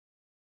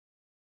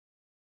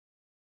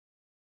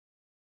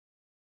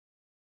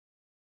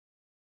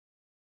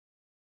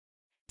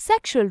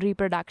Sexual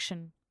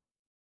reproduction.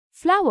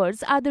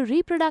 Flowers are the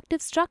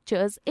reproductive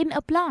structures in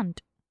a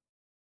plant.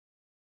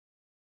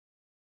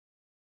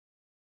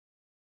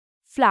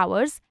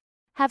 Flowers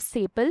have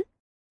sepal,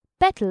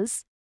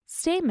 petals,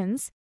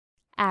 stamens,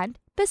 and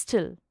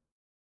pistil.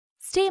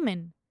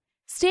 Stamen.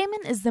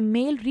 Stamen is the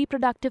male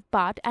reproductive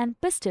part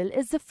and pistil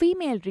is the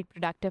female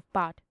reproductive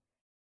part.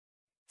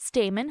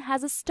 Stamen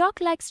has a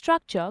stalk-like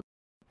structure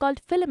called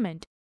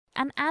filament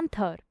and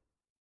anther.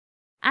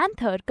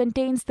 Anther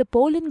contains the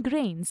pollen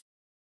grains,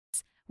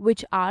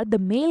 which are the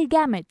male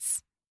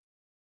gametes.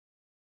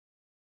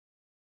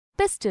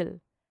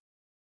 Pistil.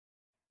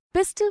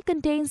 Pistil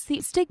contains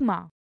the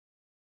stigma,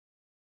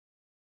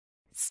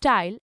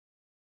 style,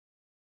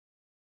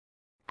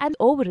 and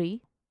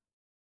ovary.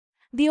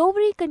 The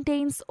ovary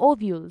contains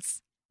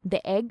ovules.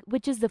 The egg,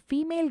 which is the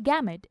female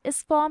gamete,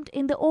 is formed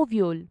in the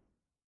ovule.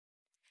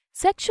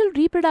 Sexual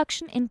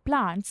reproduction in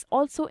plants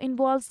also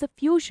involves the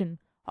fusion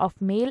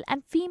of male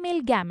and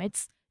female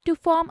gametes to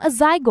form a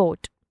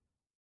zygote.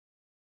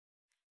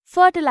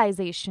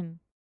 Fertilization.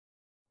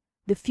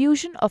 The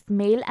fusion of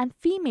male and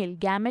female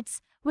gametes,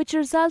 which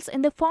results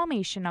in the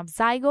formation of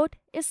zygote,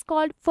 is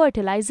called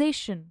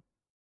fertilization.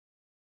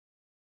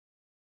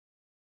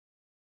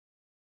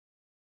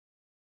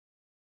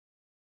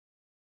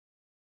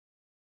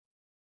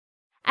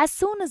 As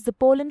soon as the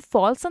pollen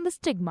falls on the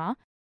stigma,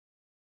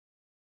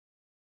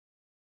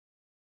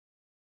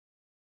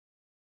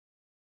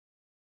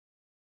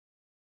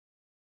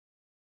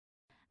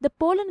 the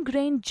pollen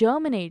grain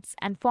germinates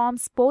and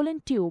forms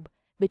pollen tube,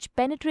 which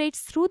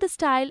penetrates through the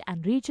style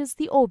and reaches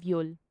the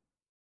ovule.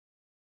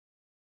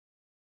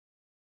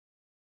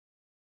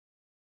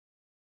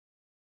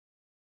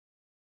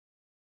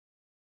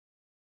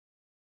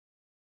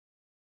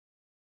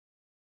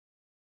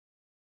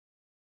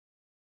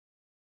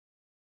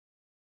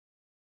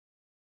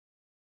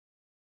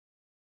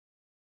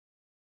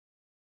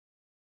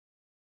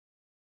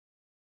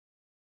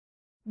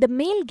 The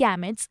male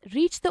gametes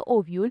reach the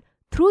ovule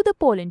through the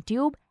pollen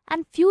tube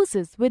and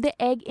fuses with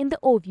the egg in the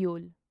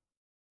ovule.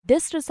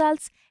 This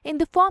results in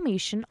the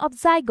formation of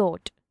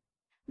zygote.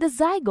 The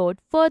zygote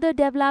further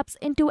develops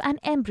into an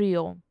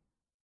embryo.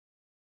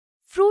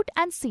 Fruit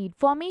and seed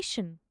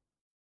formation.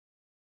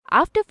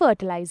 After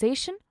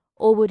fertilization,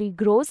 ovary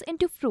grows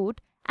into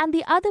fruit and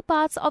the other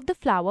parts of the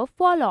flower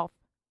fall off.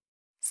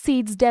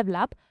 Seeds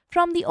develop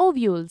from the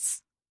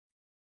ovules.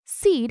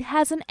 Seed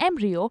has an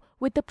embryo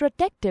with a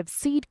protective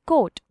seed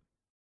coat.